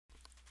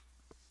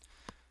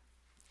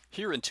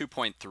Here in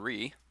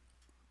 2.3,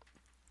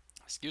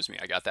 excuse me,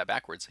 I got that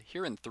backwards.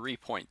 Here in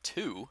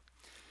 3.2,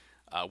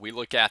 we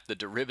look at the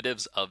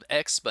derivatives of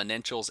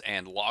exponentials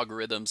and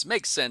logarithms.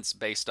 Makes sense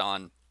based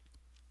on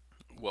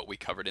what we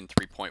covered in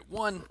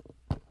 3.1,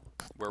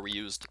 where we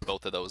used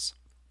both of those.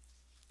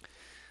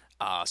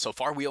 So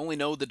far, we only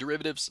know the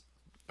derivatives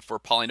for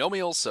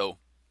polynomials, so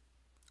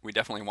we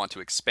definitely want to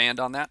expand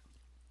on that.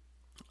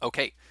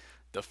 Okay,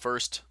 the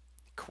first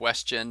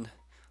question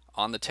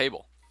on the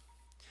table.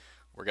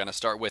 We're going to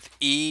start with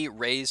e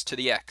raised to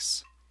the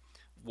x.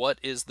 What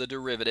is the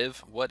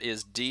derivative? What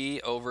is d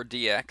over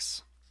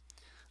dx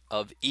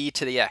of e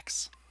to the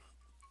x?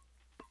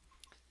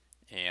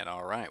 And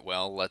all right,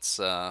 well,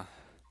 let's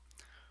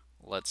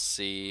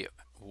see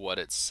what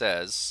it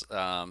says.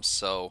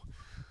 So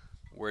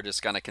we're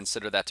just going to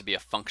consider that to be a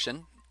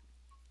function.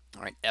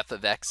 All right, f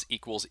of x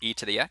equals e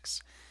to the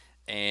x.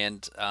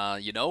 And,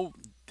 you know,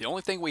 the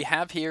only thing we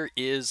have here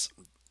is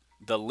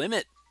the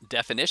limit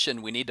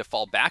definition we need to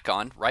fall back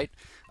on, right?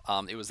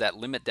 It was that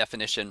limit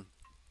definition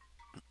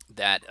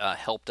that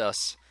helped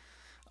us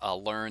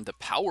learn the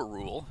power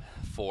rule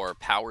for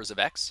powers of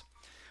x.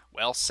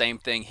 Well, same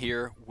thing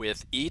here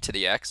with e to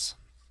the x.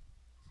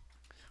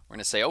 We're going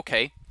to say,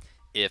 okay,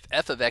 if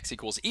f of x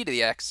equals e to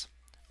the x,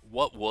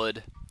 what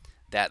would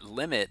that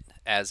limit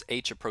as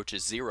h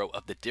approaches 0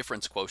 of the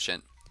difference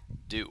quotient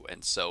do?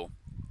 And so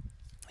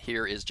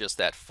here is just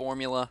that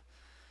formula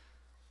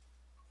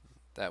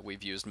that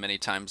we've used many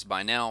times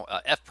by now.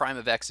 F prime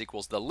of x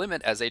equals the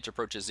limit as h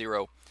approaches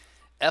 0,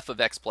 f of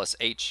x plus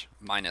h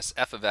minus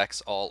f of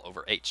x all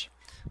over h.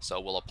 So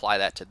we'll apply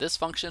that to this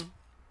function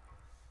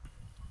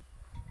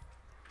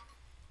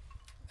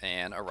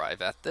and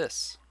arrive at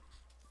this.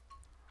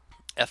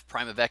 F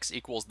prime of x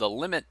equals the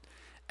limit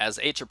as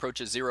h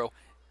approaches 0.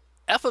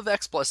 F of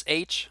x plus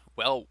h,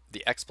 well,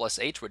 the x plus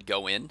h would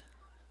go in,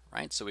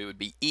 right? So we would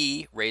be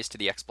e raised to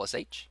the x plus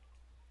h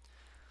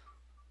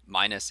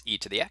minus e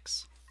to the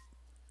x.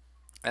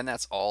 And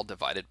that's all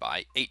divided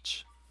by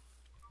h.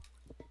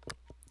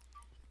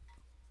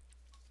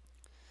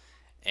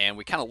 And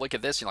we kind of look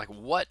at this, you're like,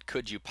 what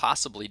could you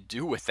possibly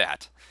do with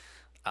that?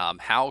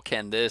 How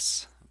can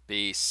this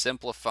be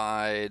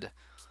simplified?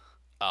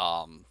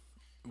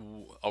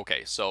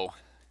 Okay, so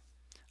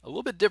a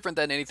little bit different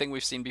than anything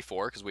we've seen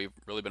before because we've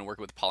really been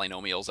working with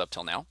polynomials up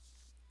till now.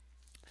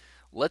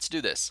 Let's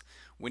do this.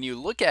 When you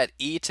look at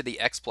e to the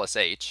x plus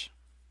h,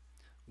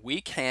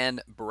 we can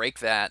break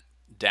that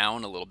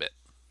down a little bit.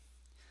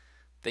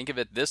 Think of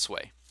it this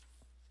way.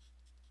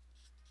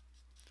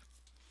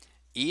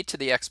 E to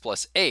the x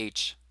plus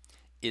h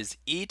is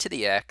e to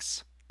the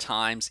x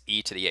times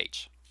e to the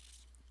h.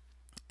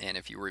 And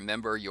if you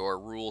remember your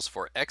rules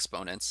for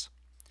exponents,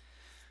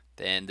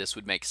 then this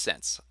would make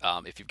sense.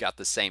 If you've got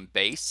the same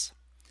base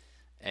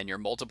and you're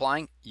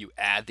multiplying, you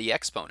add the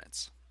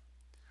exponents.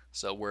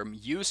 So we're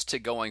used to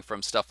going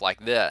from stuff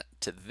like that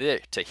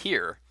to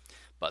here,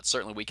 but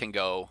certainly we can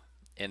go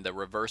in the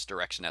reverse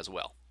direction as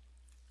well.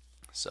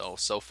 So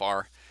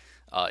far,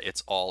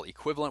 it's all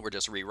equivalent. We're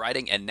just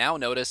rewriting. And now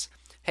notice,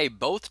 hey,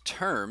 both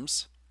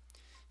terms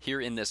here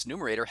in this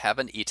numerator have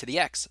an e to the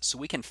x, so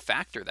we can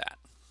factor that.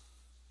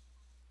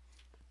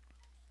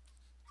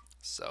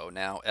 So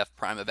now f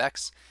prime of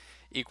x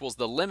equals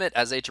the limit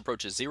as h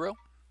approaches 0,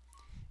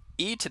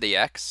 e to the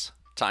x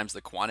times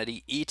the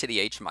quantity e to the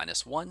h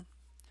minus 1,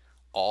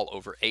 all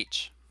over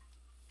h.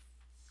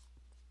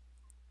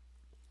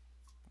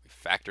 We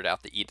factored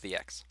out the e to the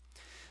x.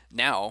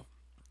 Now,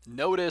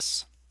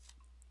 notice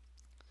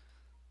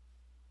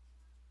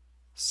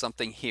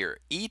something here.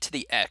 E to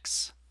the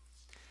x,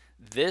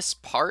 this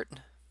part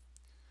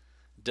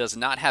does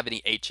not have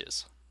any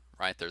h's,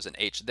 right? There's an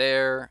h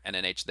there and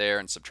an h there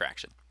and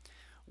subtraction.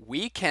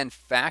 We can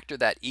factor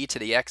that e to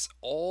the x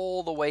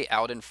all the way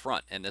out in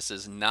front, and this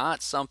is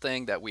not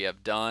something that we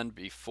have done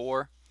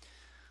before,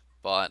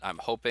 but I'm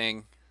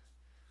hoping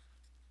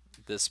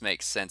this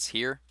makes sense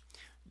here.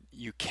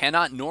 You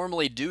cannot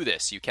normally do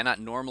this. You cannot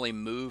normally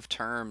move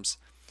terms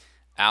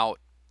out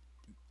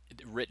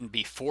written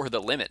before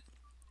the limit,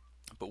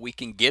 but we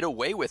can get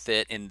away with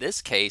it in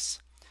this case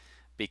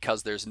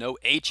because there's no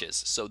h's.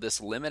 So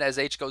this limit as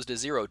h goes to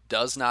 0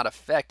 does not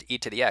affect e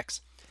to the x,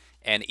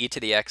 and e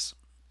to the x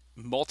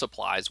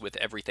multiplies with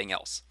everything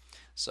else.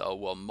 So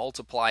we'll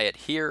multiply it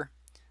here.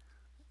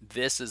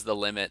 This is the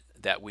limit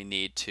that we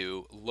need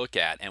to look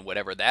at, and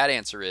whatever that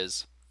answer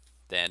is,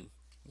 then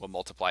we'll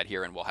multiply it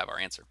here and we'll have our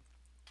answer.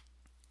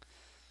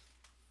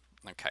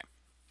 Okay.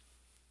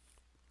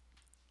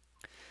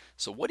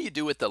 So what do you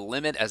do with the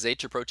limit as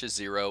h approaches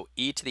 0,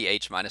 e to the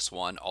h minus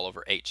 1 all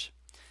over h?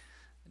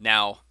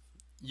 Now,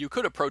 you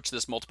could approach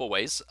this multiple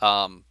ways.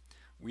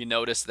 We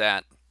notice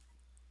that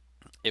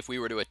if we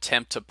were to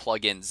attempt to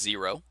plug in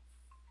 0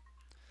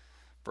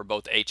 for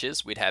both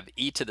h's, we'd have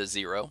e to the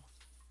 0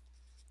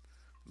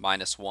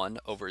 minus 1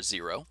 over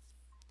 0.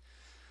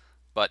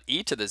 But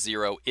e to the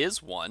 0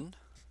 is 1,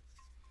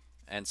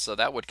 and so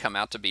that would come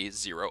out to be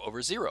 0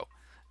 over 0.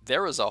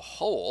 There is a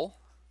hole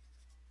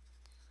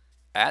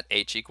at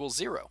h equals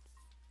 0.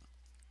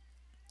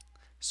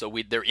 So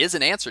there is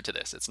an answer to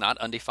this. It's not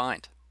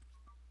undefined.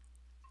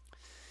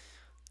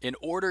 In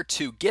order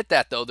to get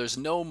that, though, there's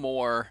no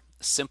more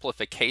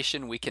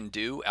simplification we can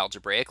do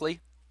algebraically.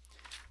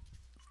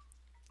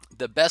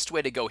 The best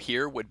way to go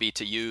here would be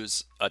to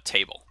use a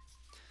table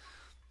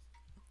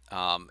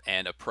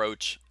and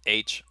approach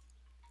h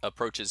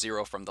approaches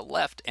 0 from the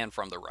left and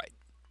from the right.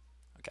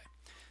 Okay,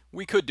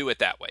 we could do it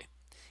that way.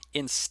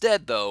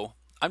 Instead, though,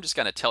 I'm just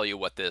going to tell you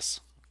what this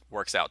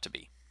works out to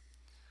be,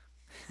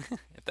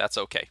 if that's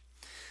okay.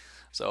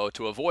 So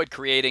to avoid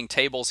creating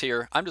tables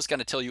here, I'm just going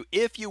to tell you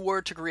if you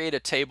were to create a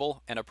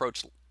table and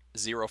approach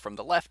 0 from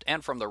the left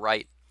and from the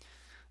right,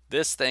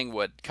 this thing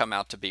would come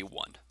out to be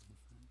 1.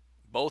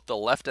 Both the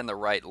left and the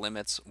right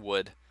limits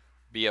would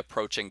be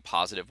approaching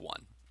positive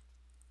 1.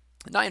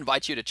 And I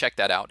invite you to check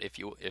that out if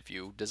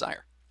you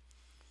desire.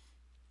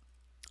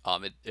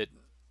 It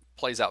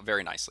plays out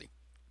very nicely.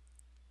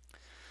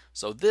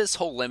 So this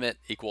whole limit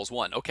equals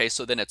 1. Okay,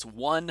 so then it's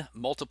 1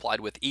 multiplied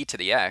with e to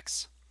the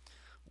x.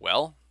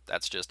 Well,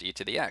 that's just e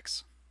to the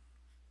x.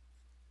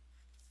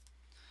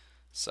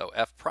 So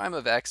f prime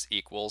of x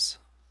equals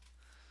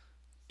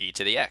e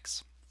to the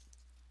x.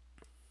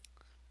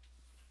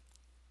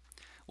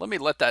 Let me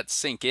let that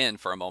sink in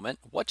for a moment.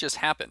 What just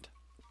happened?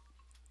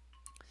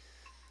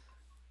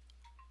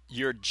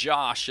 Your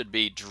jaw should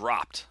be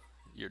dropped.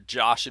 Your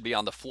jaw should be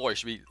on the floor. You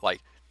should be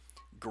like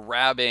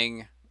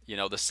grabbing,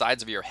 the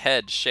sides of your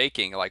head,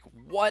 shaking like,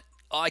 what?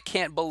 Oh, I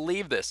can't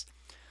believe this.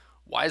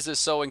 Why is this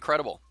so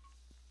incredible?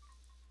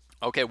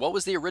 Okay, what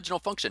was the original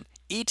function?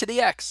 E to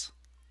the x.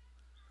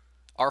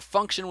 Our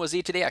function was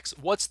e to the x.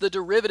 What's the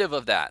derivative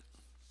of that?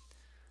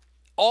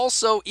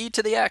 Also e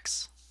to the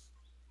x.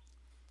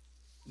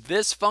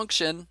 This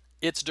function,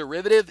 its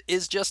derivative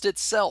is just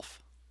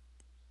itself.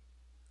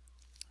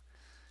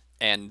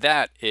 And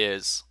that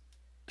is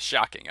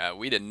shocking.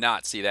 We did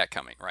not see that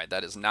coming, right?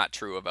 That is not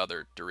true of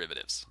other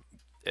derivatives.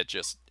 It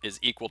just is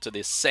equal to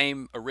the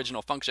same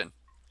original function.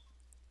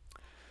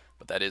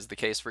 But that is the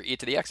case for e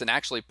to the x. And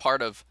actually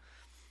part of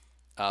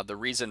the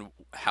reason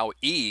how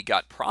e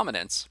got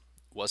prominence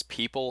was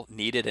people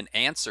needed an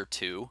answer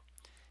to,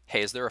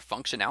 hey, is there a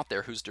function out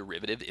there whose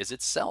derivative is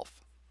itself?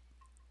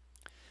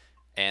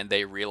 And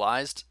they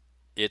realized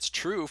it's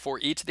true for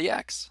e to the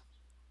x.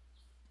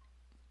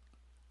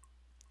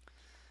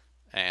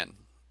 And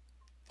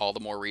all the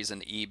more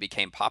reason e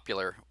became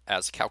popular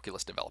as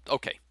calculus developed.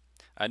 Okay,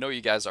 I know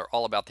you guys are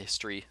all about the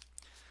history,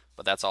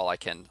 but that's all I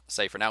can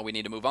say for now. We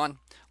need to move on.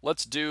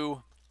 Let's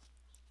do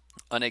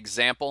an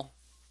example.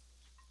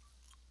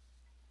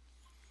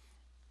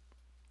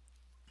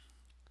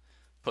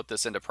 Put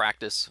this into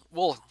practice.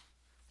 We'll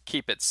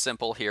keep it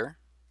simple here.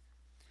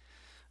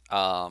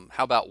 How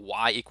about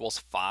y equals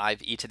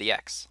 5 e to the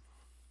x?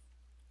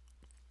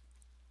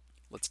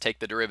 Let's take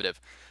the derivative.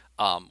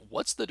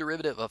 What's the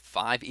derivative of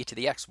 5 e to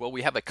the x? Well,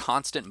 we have a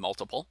constant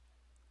multiple.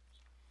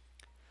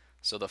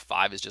 So the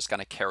 5 is just going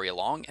to carry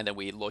along. And then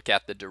we look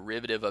at the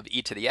derivative of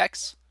e to the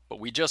x. But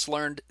we just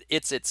learned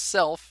it's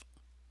itself.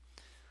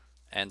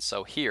 And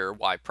so here,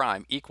 y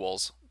prime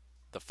equals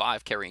the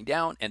 5 carrying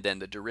down. And then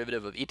the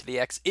derivative of e to the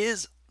x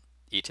is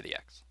e to the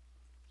x.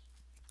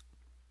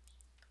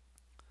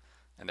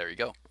 And there you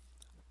go.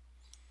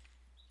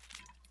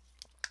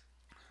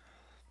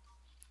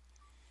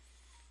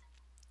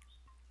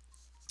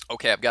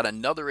 Okay, I've got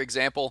another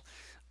example.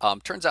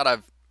 Turns out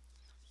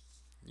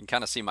you can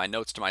kind of see my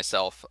notes to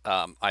myself.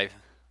 I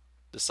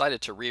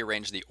decided to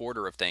rearrange the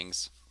order of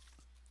things.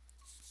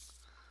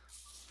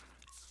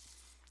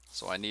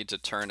 So I need to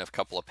turn a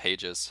couple of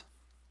pages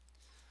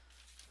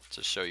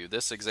to show you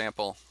this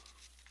example.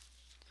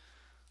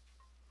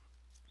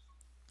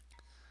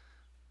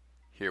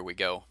 Here we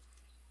go.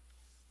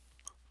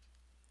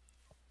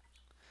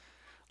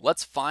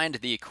 Let's find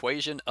the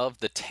equation of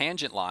the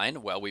tangent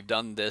line. Well, we've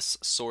done this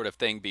sort of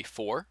thing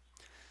before.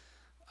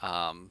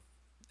 And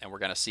we're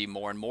going to see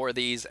more and more of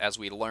these as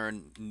we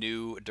learn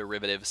new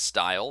derivative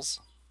styles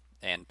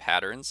and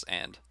patterns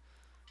and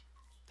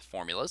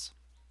formulas.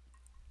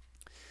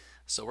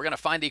 So we're going to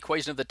find the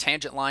equation of the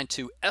tangent line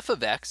to f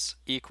of x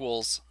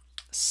equals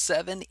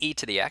 7e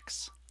to the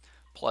x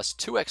plus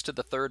 2x to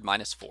the third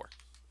minus 4.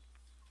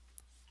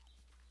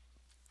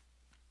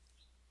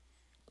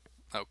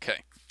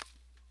 Okay.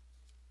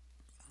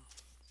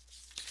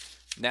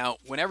 Now,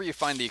 whenever you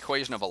find the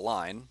equation of a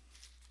line,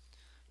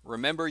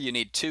 remember you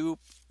need two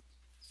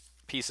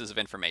pieces of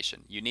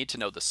information. You need to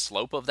know the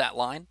slope of that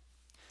line,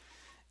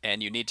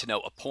 and you need to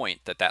know a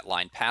point that that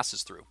line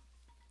passes through.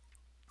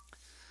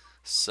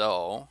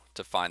 So,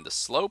 to find the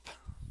slope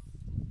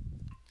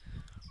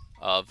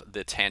of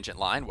the tangent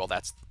line, well,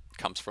 that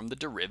comes from the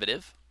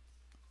derivative.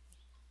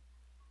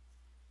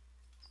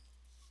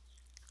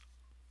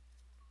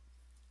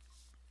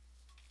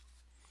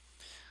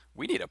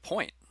 We need a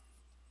point.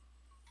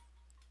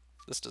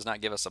 This does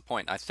not give us a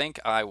point. I think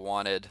I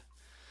wanted,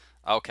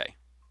 okay.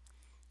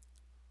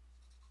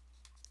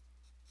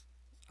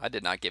 I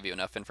did not give you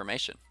enough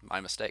information. My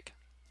mistake.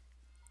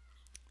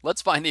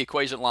 Let's find the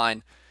equation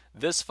line,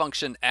 this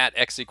function at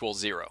x equals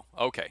 0.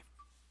 Okay.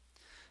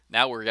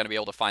 Now we're going to be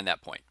able to find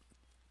that point.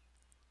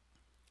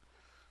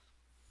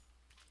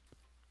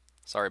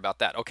 Sorry about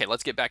that. Okay,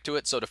 let's get back to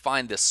it. So to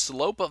find the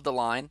slope of the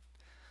line,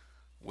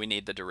 we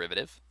need the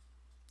derivative.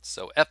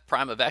 So f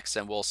prime of x,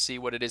 and we'll see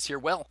what it is here.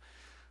 Well,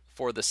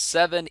 for the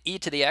 7e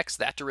to the x,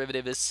 that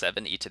derivative is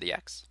 7e to the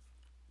x.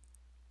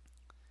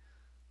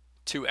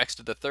 2x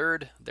to the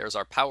third, there's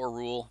our power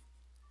rule,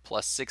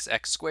 plus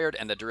 6x squared,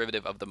 and the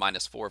derivative of the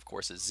minus 4, of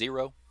course, is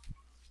 0.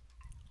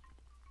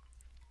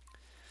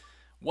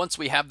 Once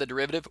we have the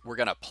derivative, we're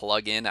going to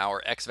plug in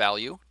our x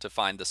value to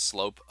find the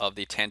slope of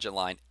the tangent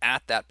line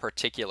at that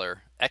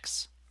particular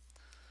x.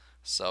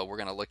 So we're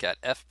going to look at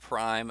f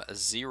prime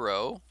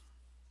 0,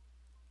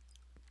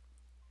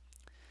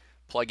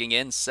 plugging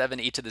in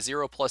 7e to the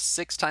 0 plus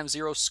 6 times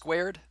 0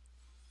 squared.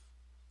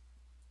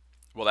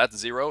 Well, that's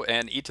 0,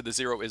 and e to the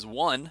 0 is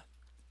 1.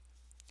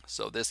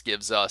 So this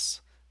gives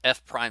us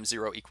f prime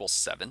 0 equals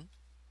 7.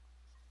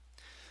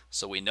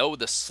 So we know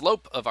the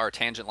slope of our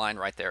tangent line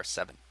right there,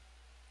 7.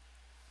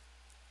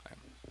 Okay.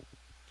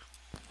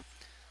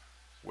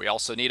 We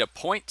also need a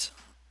point.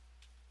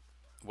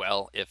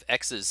 Well, if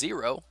x is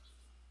 0,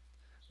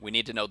 we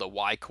need to know the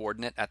y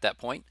coordinate at that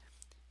point.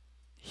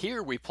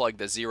 Here we plug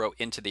the 0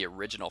 into the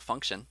original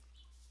function.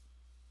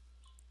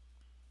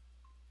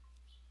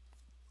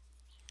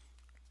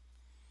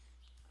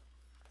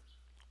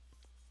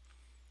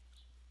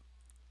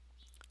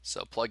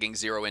 So plugging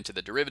 0 into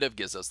the derivative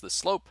gives us the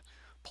slope.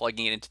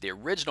 Plugging it into the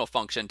original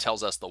function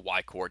tells us the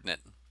y coordinate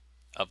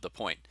of the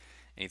point.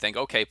 And you think,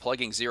 okay,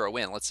 plugging 0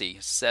 in, let's see,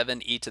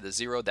 7e to the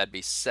 0, that'd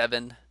be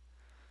 7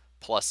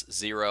 plus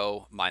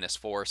 0 minus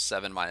 4.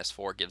 7 minus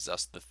 4 gives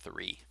us the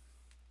 3.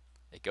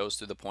 It goes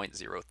through the point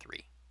 0,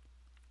 3.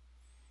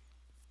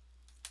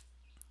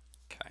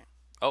 Okay.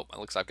 Oh, it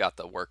looks like I've got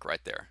the work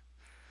right there.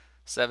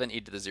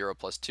 7e to the 0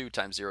 plus 2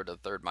 times 0 to the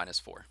third minus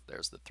 4.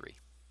 There's the 3.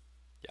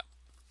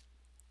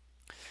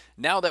 Yeah.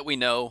 Now that we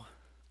know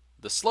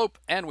the slope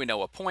and we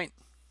know a point,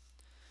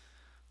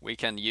 we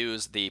can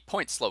use the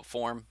point slope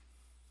form.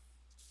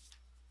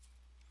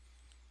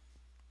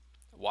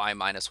 Y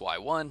minus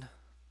y1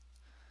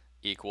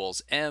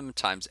 equals m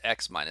times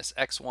x minus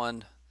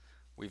x1.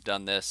 We've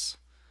done this.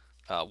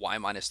 Y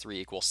minus 3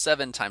 equals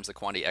 7 times the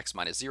quantity x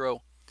minus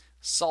 0.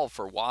 Solve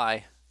for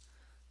y,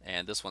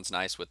 and this one's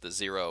nice with the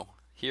 0.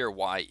 Here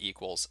y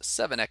equals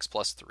 7x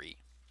plus 3.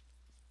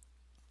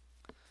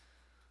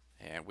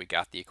 And we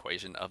got the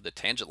equation of the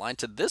tangent line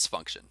to this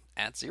function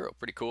at 0.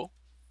 Pretty cool.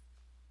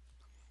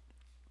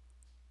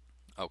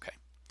 Okay.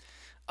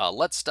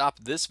 Let's stop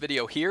this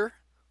video here.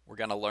 We're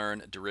going to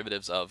learn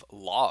derivatives of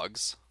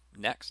logs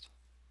next.